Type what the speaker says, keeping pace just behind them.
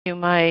You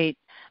might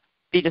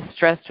be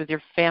distressed with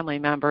your family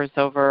members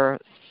over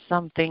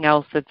something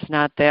else that's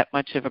not that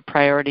much of a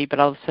priority, but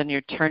all of a sudden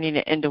you're turning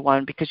it into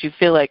one because you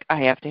feel like,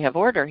 I have to have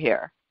order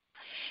here.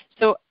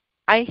 So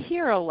I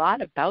hear a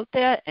lot about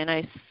that, and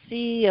I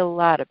see a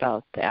lot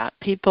about that.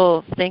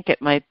 People think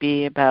it might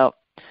be about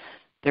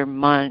their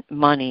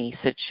money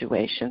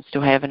situations.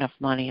 Do I have enough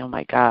money? Oh,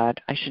 my God,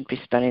 I shouldn't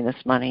be spending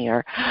this money,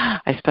 or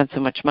I spent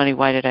so much money.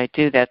 Why did I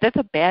do that? That's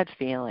a bad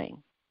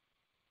feeling.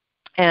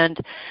 And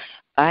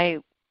I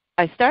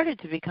started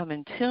to become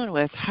in tune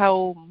with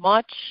how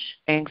much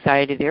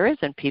anxiety there is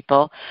in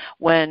people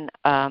when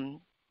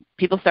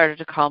people started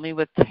to call me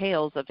with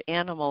tales of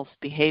animals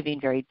behaving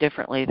very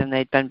differently than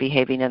they'd been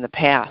behaving in the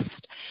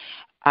past.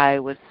 I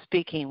was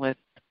speaking with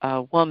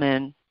a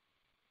woman,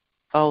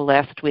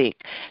 last week.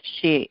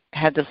 She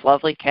had this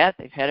lovely cat.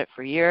 They've had it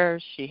for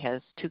years. She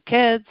has 2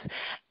 kids,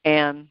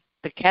 and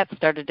the cat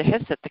started to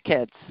hiss at the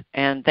kids,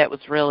 and that was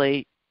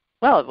really,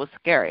 it was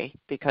scary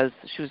because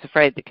she was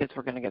afraid the kids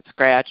were going to get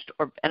scratched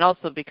and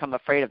also become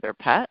afraid of their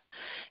pet,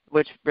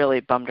 which really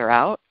bummed her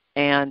out.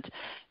 And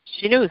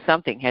she knew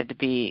something had to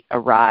be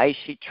awry.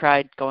 She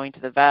tried going to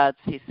the vets.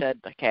 He said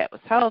the cat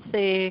was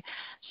healthy.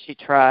 She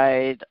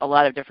tried a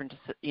lot of different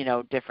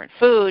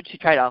food. She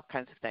tried all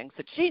kinds of things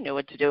that she knew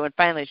what to do. And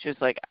finally she was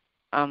like,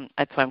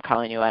 that's why I'm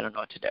calling you. I don't know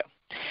what to do.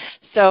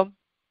 So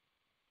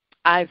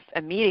I've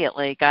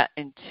immediately got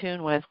in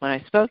tune with, when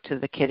I spoke to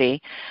the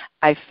kitty,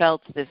 I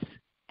felt this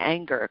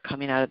anger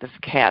coming out of this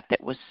cat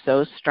that was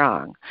so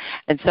strong.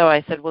 And so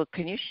I said, well,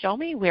 can you show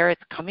me where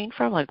it's coming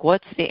from? Like,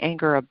 what's the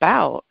anger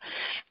about?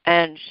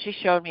 And she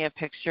showed me a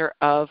picture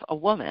of a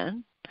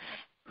woman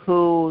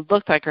who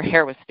looked like her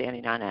hair was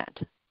standing on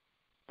end.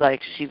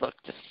 Like, she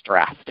looked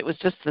distressed. It was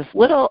just this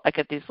little, I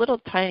get these little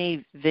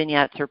tiny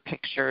vignettes or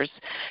pictures.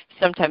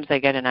 Sometimes I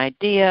get an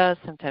idea.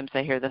 Sometimes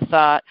I hear the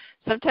thought.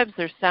 Sometimes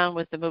there's sound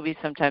with the movie.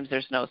 Sometimes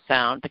there's no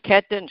sound. The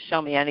cat didn't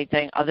show me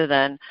anything other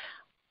than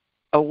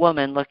a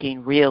woman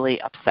looking really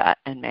upset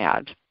and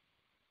mad.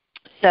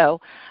 So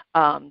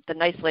the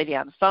nice lady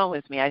on the phone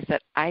with me, I said,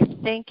 I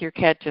think your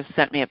cat just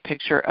sent me a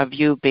picture of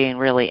you being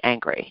really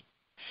angry.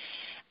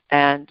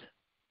 And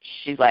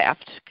she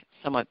laughed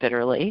somewhat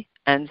bitterly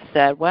and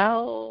said,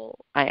 well,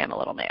 I am a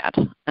little mad.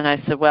 And I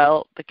said,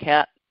 well, the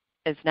cat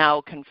is now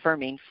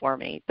confirming for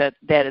me that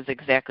that is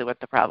exactly what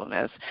the problem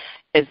is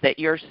that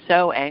you're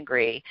so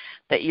angry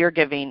that you're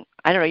giving,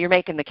 you're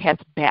making the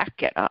cat's back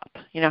get up.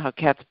 You know how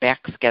cats'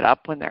 backs get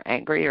up when they're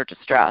angry or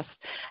distressed.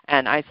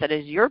 And I said,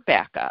 is your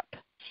back up?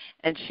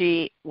 And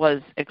she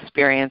was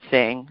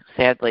experiencing,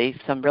 sadly,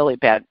 some really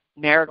bad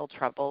marital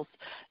troubles.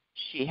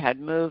 She had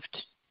moved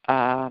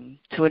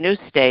to a new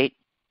state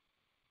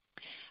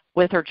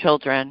with her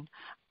children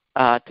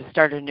to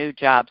start a new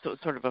job, so it was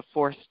sort of a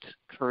forced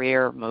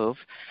career move.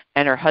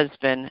 And her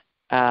husband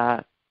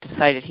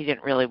decided he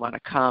didn't really want to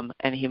come,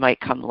 and he might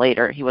come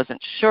later. He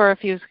wasn't sure if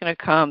he was going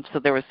to come, so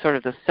there was sort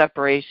of this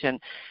separation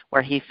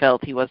where he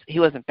felt he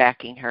wasn't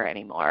backing her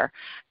anymore.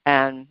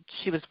 And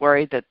she was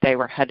worried that they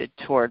were headed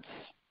towards,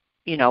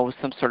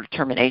 some sort of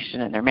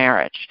termination in their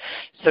marriage.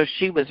 So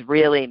she was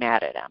really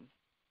mad at him.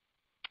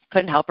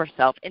 Couldn't help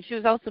herself. And she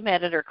was also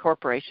mad at her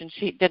corporation.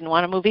 She didn't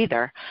want to move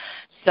either.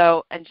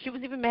 So, and she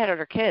was even mad at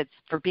her kids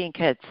for being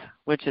kids,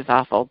 which is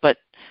awful. But,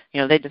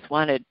 they just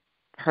wanted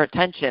her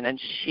attention. And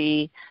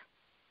she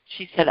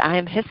said, I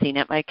am hissing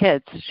at my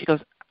kids. She goes,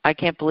 I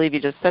can't believe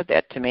you just said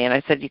that to me. And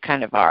I said, you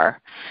kind of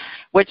are,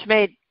 which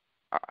made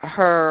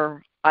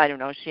her,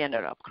 she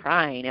ended up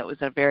crying. It was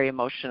a very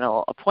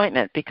emotional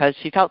appointment because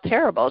she felt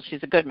terrible.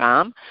 She's a good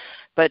mom,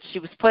 but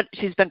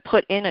she's been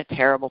put in a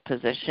terrible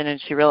position,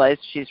 and she realized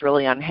she's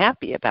really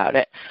unhappy about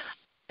it.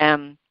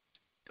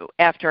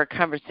 After a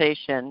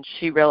conversation,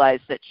 she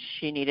realized that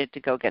she needed to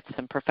go get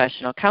some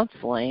professional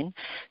counseling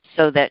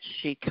so that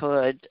she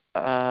could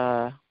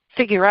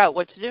figure out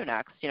what to do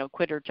next,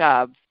 quit her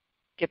job,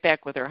 get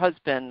back with her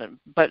husband,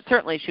 but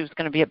certainly she was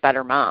going to be a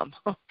better mom.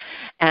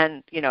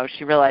 And,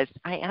 she realized,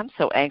 I am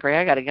so angry,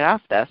 I got to get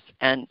off this,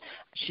 and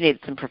she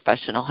needed some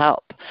professional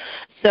help.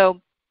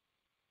 So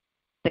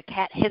the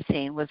cat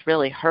hissing was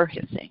really her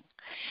hissing.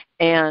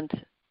 And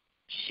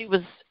she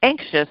was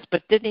anxious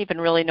but didn't even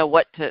really know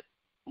what to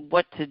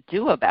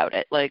do about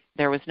it. Like,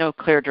 there was no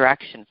clear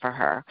direction for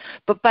her.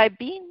 But by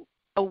being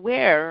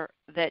aware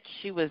that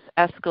she was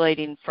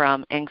escalating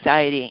from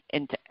anxiety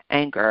into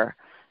anger,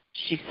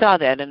 she saw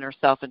that in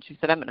herself, and she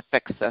said, I'm going to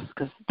fix this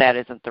because that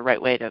isn't the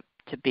right way to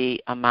be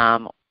a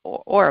mom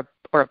or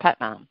a pet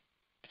mom.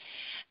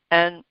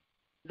 And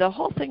the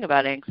whole thing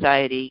about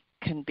anxiety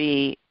can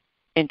be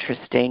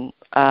interesting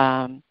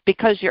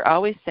because you're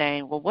always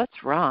saying, well,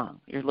 what's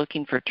wrong? You're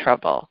looking for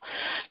trouble.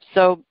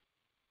 So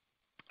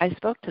I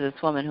spoke to this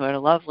woman who had a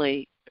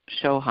lovely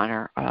show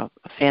hunter, a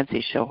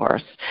fancy show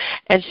horse,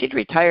 and she'd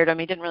retired him.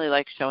 He didn't really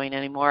like showing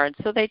anymore, and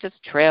so they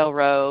just trail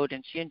rode,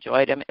 and she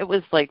enjoyed him. It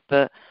was like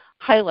the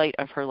highlight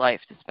of her life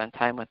to spend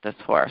time with this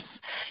horse.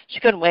 She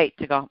couldn't wait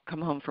to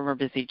come home from her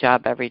busy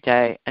job every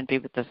day and be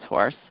with this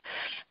horse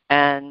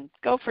and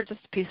go for just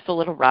a peaceful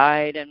little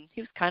ride. And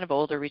he was kind of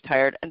older,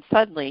 retired, and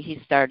suddenly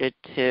he started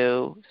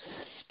to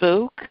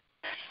spook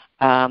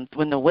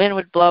When the wind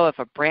would blow, if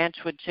a branch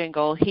would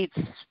jingle, he'd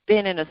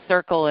spin in a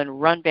circle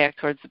and run back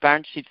towards the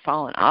barn. She'd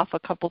fallen off a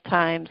couple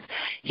times.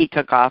 He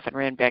took off and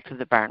ran back to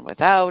the barn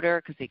without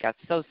her because he got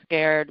so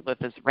scared with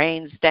his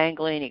reins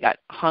dangling. He got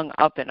hung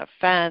up in a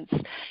fence.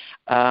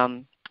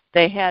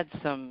 They had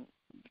some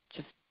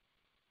just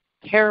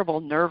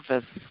terrible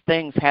nervous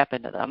things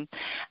happen to them.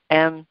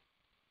 And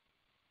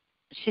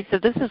she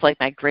said, this is like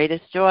my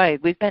greatest joy.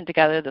 We've been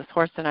together, this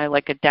horse and I,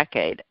 like a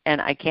decade,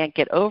 and I can't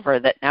get over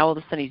that now all of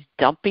a sudden he's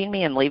dumping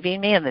me and leaving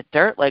me in the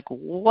dirt. Like,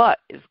 what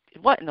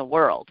in the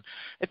world?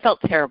 It felt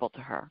terrible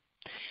to her.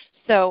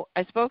 So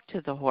I spoke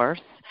to the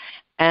horse,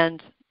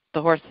 and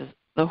the horse,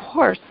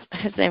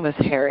 his name was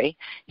Harry.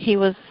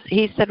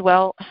 He said,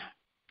 well,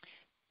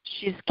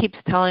 she keeps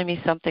telling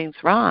me something's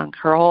wrong.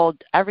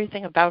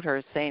 Everything about her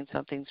is saying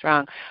something's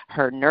wrong.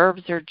 Her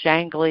nerves are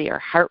jangly. Her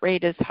heart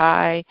rate is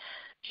high.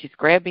 She's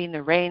grabbing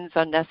the reins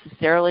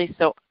unnecessarily.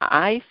 So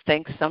I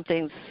think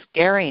something's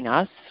scaring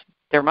us.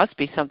 There must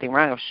be something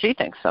wrong if she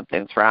thinks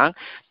something's wrong.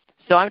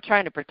 So I'm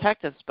trying to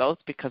protect us both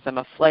because I'm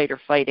a flight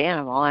or fight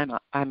animal.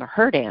 I'm a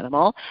herd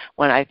animal.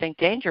 When I think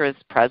danger is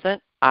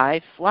present, I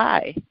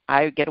fly.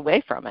 I get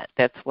away from it.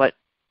 That's what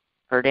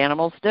herd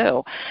animals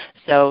do.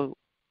 So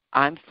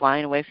I'm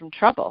flying away from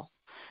trouble.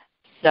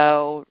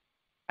 So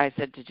I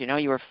said, did you know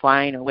you were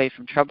flying away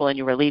from trouble and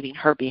you were leaving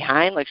her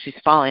behind? Like, she's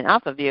falling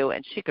off of you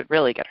and she could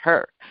really get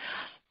hurt.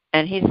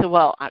 And he said,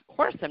 well, of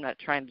course I'm not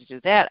trying to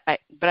do that,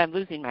 but I'm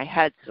losing my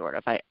head, sort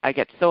of. I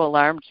get so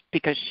alarmed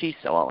because she's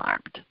so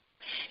alarmed.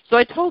 So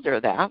I told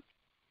her that,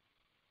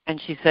 and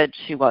she said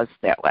she was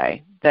that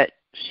way, that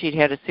she'd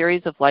had a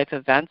series of life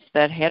events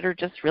that had her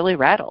just really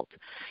rattled.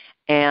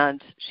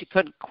 And she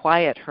couldn't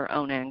quiet her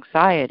own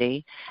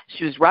anxiety.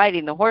 She was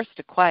riding the horse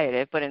to quiet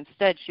it, but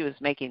instead she was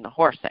making the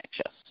horse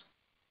anxious.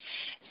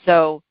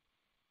 So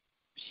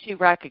she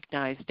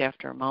recognized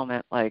after a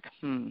moment, like,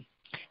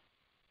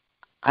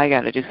 I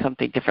got to do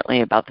something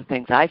differently about the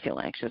things I feel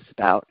anxious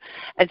about.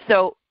 And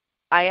so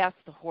I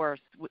asked the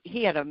horse,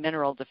 he had a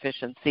mineral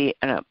deficiency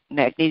and a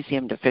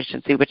magnesium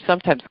deficiency, which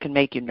sometimes can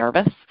make you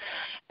nervous.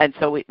 And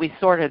so we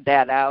sorted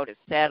that out. His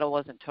saddle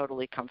wasn't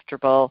totally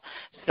comfortable,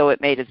 so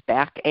it made his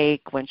back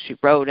ache when she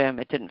rode him.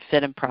 It didn't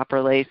fit him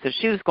properly. So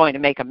she was going to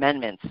make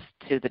amendments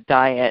to the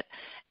diet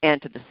and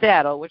to the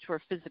saddle, which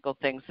were physical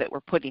things that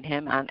were putting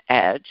him on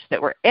edge,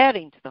 that were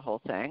adding to the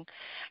whole thing.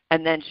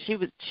 And then she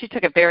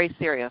took it very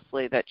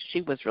seriously that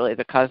she was really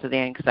the cause of the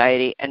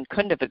anxiety and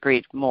couldn't have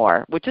agreed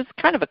more, which is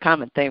kind of a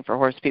common thing for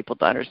horse people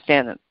to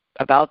understand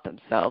about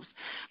themselves.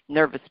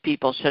 Nervous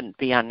people shouldn't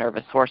be on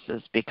nervous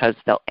horses because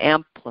they'll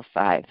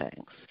amplify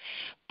things.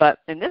 But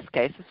in this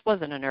case, this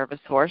wasn't a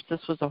nervous horse.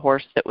 This was a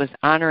horse that was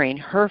honoring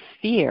her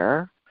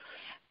fear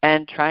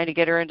and trying to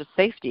get her into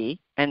safety,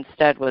 and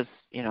instead was,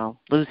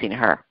 losing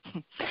her,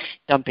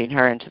 dumping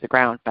her into the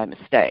ground by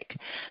mistake.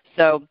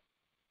 So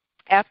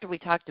after we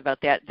talked about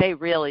that, they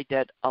really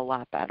did a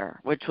lot better,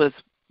 which was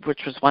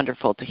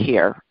wonderful to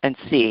hear and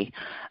see.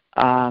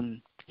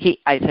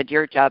 I said,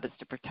 your job is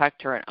to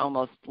protect her and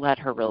almost let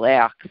her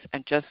relax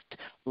and just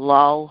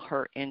lull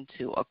her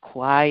into a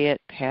quiet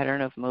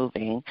pattern of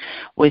moving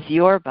with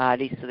your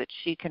body so that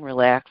she can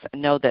relax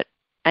and know that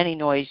any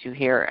noise you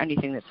hear,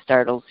 anything that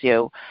startles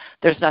you,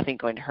 there's nothing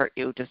going to hurt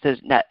you, just as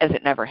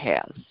it never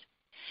has.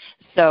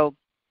 So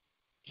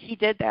he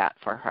did that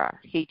for her.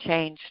 He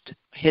changed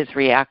his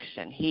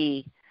reaction.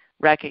 He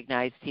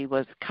recognized he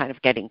was kind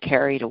of getting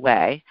carried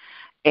away,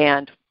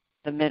 and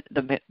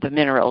the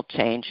mineral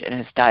change in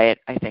his diet,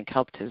 I think,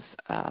 helped his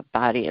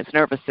body, his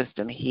nervous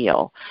system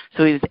heal.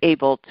 So he was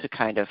able to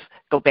kind of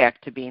go back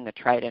to being the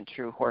tried and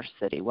true horse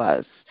that he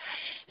was.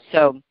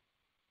 So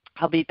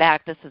I'll be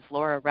back. This is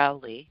Laura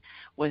Rowley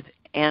with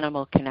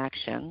Animal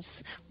Connections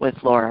with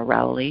Laura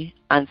Rowley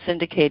on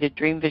syndicated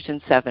Dream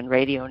Vision 7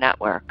 radio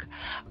network.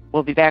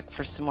 We'll be back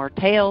for some more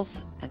tales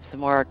and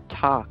some more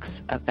talks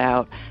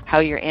about how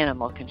your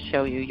animal can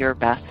show you your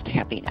best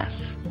happiness.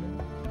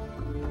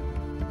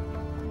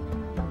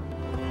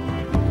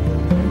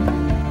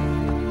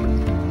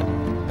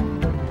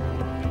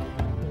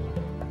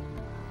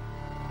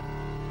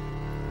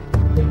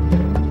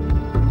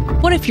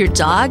 What if your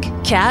dog,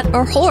 cat,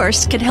 or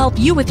horse could help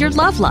you with your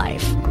love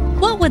life?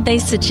 What would they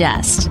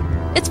suggest?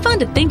 It's fun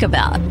to think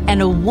about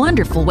and a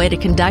wonderful way to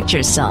conduct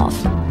yourself.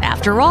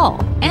 After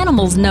all,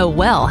 animals know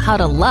well how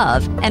to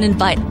love and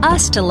invite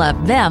us to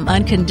love them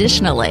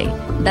unconditionally.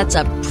 That's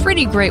a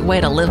pretty great way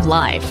to live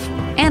life.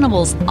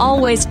 Animals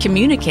always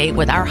communicate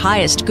with our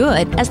highest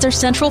good as their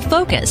central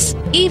focus,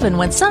 even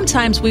when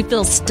sometimes we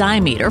feel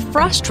stymied or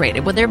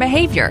frustrated with their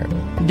behavior.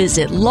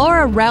 Visit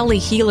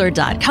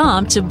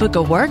LauraRowleyHealer.com to book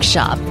a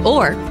workshop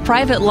or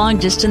private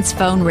long-distance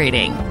phone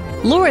reading.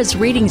 Laura's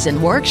readings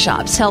and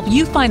workshops help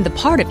you find the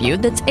part of you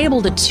that's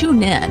able to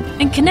tune in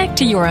and connect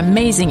to your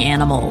amazing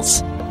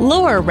animals.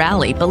 Laura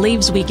Rowley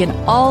believes we can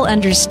all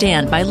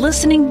understand by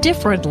listening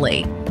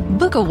differently.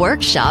 Book a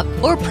workshop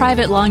or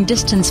private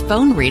long-distance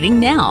phone reading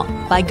now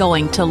by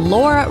going to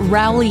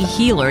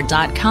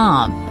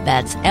LauraRowleyHealer.com.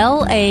 That's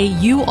LauraRowley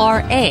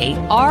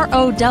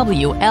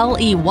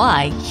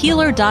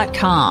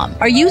Healer.com.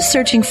 Are you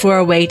searching for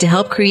a way to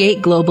help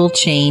create global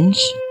change?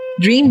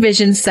 Dream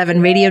Vision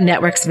 7 Radio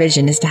Network's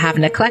vision is to have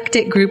an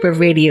eclectic group of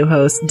radio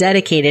hosts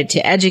dedicated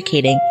to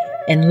educating,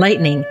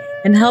 enlightening,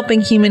 and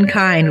helping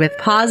humankind with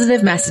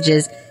positive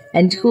messages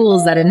and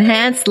tools that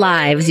enhance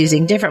lives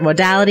using different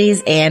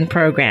modalities and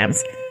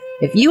programs.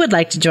 If you would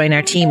like to join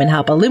our team and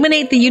help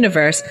illuminate the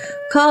universe,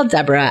 call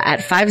Deborah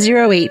at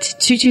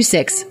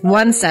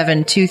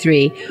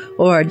 508-226-1723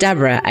 or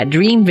Deborah at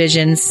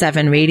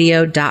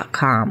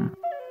dreamvision7radio.com.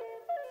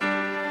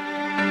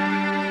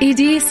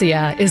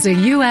 Edesia is a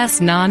U.S.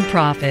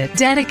 nonprofit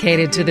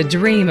dedicated to the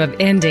dream of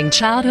ending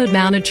childhood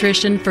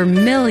malnutrition for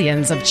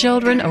millions of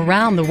children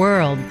around the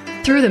world.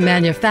 Through the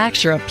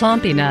manufacture of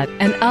Plumpy Nut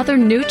and other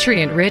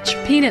nutrient-rich,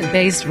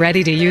 peanut-based,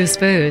 ready-to-use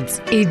foods,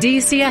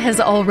 Edesia has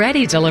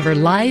already delivered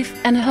life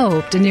and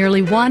hope to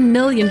nearly 1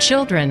 million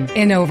children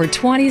in over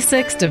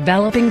 26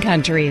 developing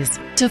countries.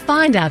 To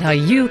find out how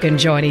you can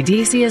join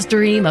Edesia's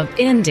dream of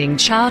ending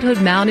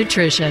childhood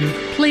malnutrition,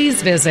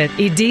 please visit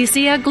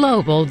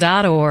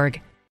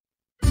edesiaglobal.org.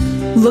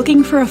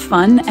 Looking for a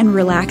fun and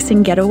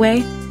relaxing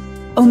getaway?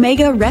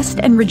 Omega Rest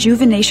and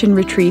Rejuvenation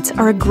Retreats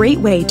are a great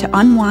way to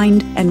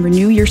unwind and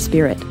renew your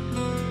spirit.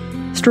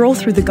 Stroll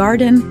through the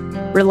garden,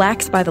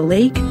 relax by the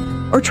lake,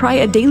 or try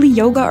a daily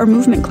yoga or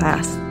movement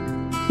class.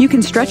 You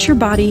can stretch your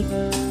body,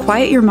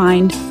 quiet your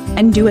mind,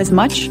 and do as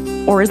much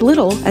or as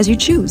little as you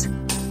choose.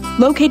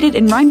 Located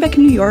in Rhinebeck,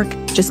 New York,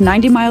 just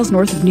 90 miles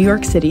north of New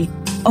York City,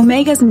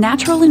 Omega's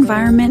natural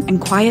environment and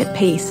quiet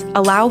pace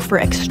allow for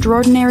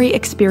extraordinary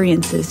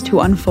experiences to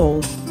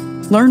unfold.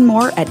 Learn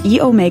more at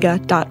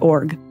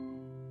eomega.org.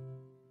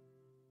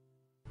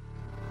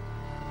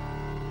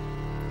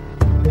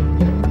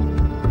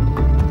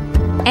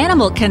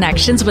 Animal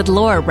Connections with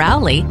Laura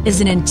Rowley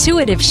is an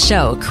intuitive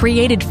show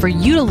created for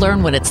you to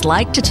learn what it's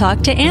like to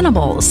talk to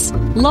animals.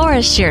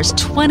 Laura shares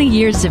 20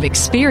 years of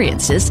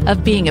experiences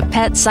of being a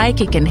pet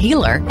psychic and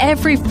healer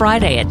every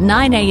Friday at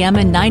 9 a.m.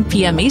 and 9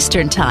 p.m.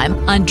 Eastern Time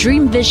on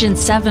Dream Vision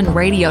 7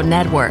 Radio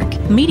Network,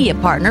 media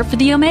partner for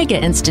the Omega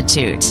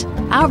Institute.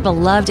 Our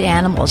beloved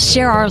animals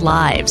share our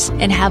lives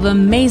and have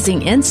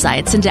amazing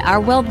insights into our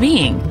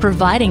well-being,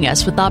 providing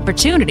us with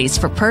opportunities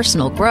for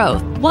personal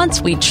growth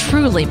once we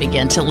truly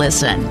begin to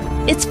listen.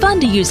 It's fun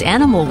to use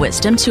animal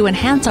wisdom to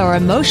enhance our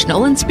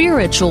emotional and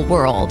spiritual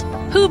world.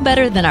 Who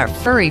better than our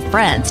furry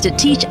friends to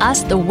teach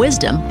us the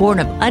wisdom born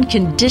of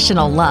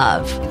unconditional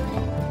love?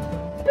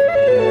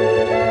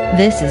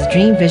 This is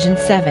Dream Vision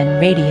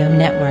 7 Radio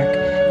Network,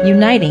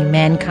 uniting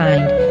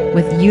mankind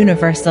with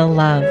universal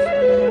love.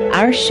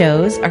 Our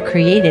shows are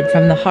created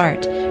from the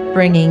heart,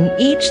 bringing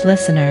each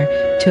listener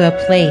to a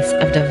place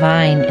of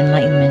divine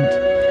enlightenment.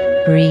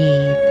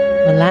 Breathe,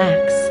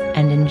 relax,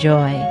 and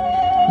enjoy.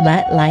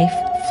 Let life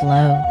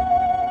flow.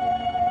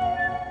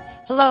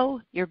 Hello,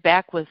 you're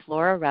back with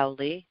Laura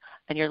Rowley,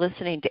 and you're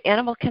listening to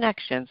Animal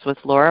Connections with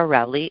Laura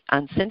Rowley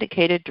on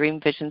syndicated Dream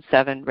Vision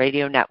 7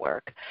 Radio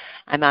Network.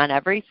 I'm on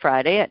every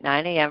Friday at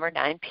 9 a.m. or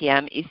 9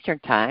 p.m. Eastern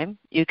Time.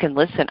 You can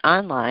listen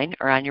online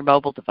or on your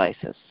mobile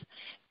devices.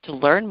 To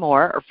learn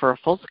more or for a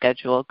full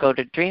schedule, go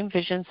to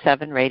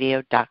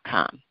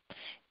dreamvision7radio.com.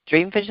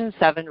 Dream Vision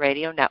 7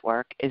 Radio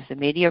Network is the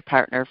media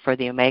partner for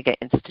the Omega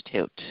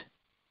Institute.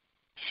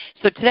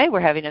 So today we're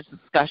having a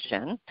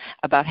discussion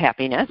about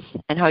happiness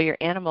and how your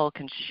animal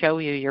can show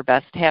you your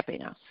best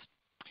happiness.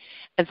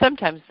 And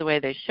sometimes the way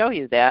they show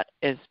you that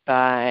is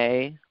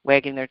by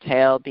wagging their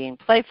tail, being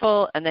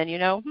playful, and then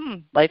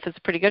life is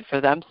pretty good for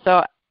them,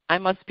 so I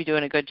must be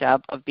doing a good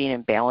job of being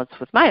in balance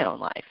with my own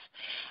life.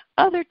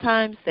 Other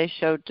times they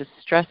show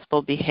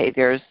distressful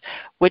behaviors,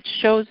 which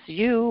shows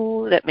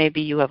you that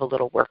maybe you have a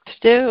little work to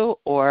do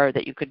or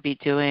that you could be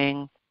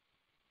doing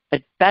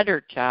a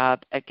better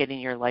job at getting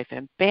your life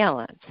in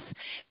balance.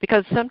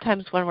 Because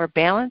sometimes when we're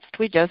balanced,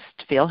 we just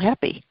feel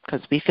happy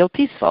because we feel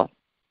peaceful.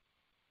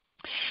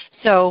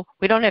 So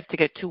we don't have to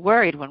get too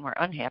worried when we're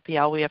unhappy.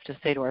 All we have to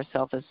say to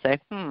ourselves is say,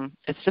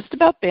 it's just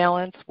about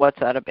balance.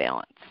 What's out of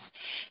balance?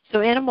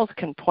 So animals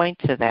can point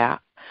to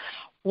that.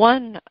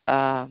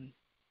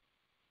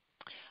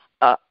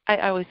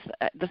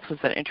 This was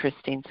an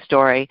interesting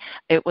story.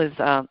 It was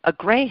a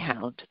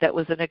greyhound that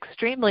was an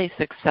extremely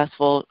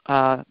successful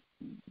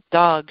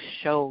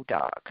show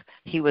dog.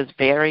 He was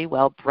very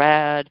well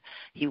bred.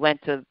 He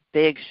went to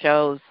big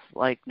shows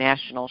like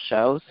national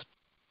shows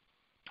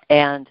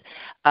and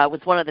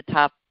was one of the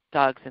top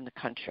dogs in the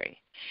country.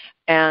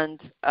 And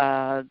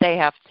they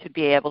have to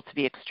be able to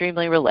be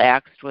extremely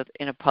relaxed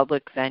in a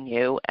public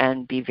venue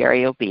and be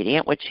very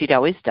obedient, which he'd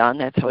always done.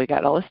 That's how he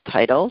got all his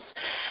titles.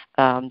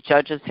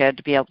 Judges had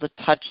to be able to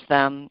touch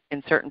them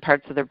in certain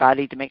parts of their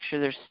body to make sure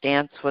their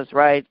stance was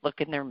right, look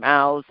in their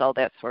mouths, all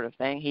that sort of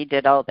thing. He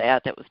did all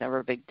that. That was never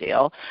a big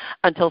deal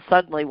until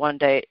suddenly one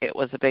day it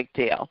was a big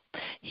deal.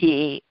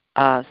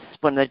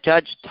 When the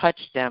judge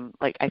touched him,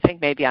 like I think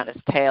maybe on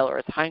his tail or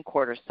his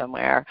hindquarters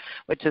somewhere,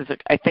 which is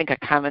I think a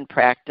common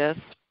practice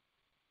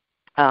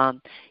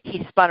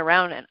he spun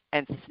around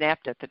and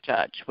snapped at the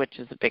judge, which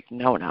is a big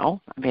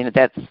no-no. I mean,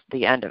 that's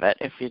the end of it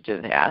if you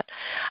do that.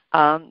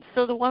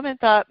 So the woman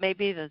thought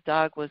maybe the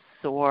dog was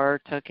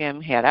sore, took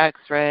him, had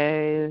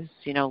x-rays,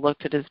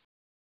 looked at his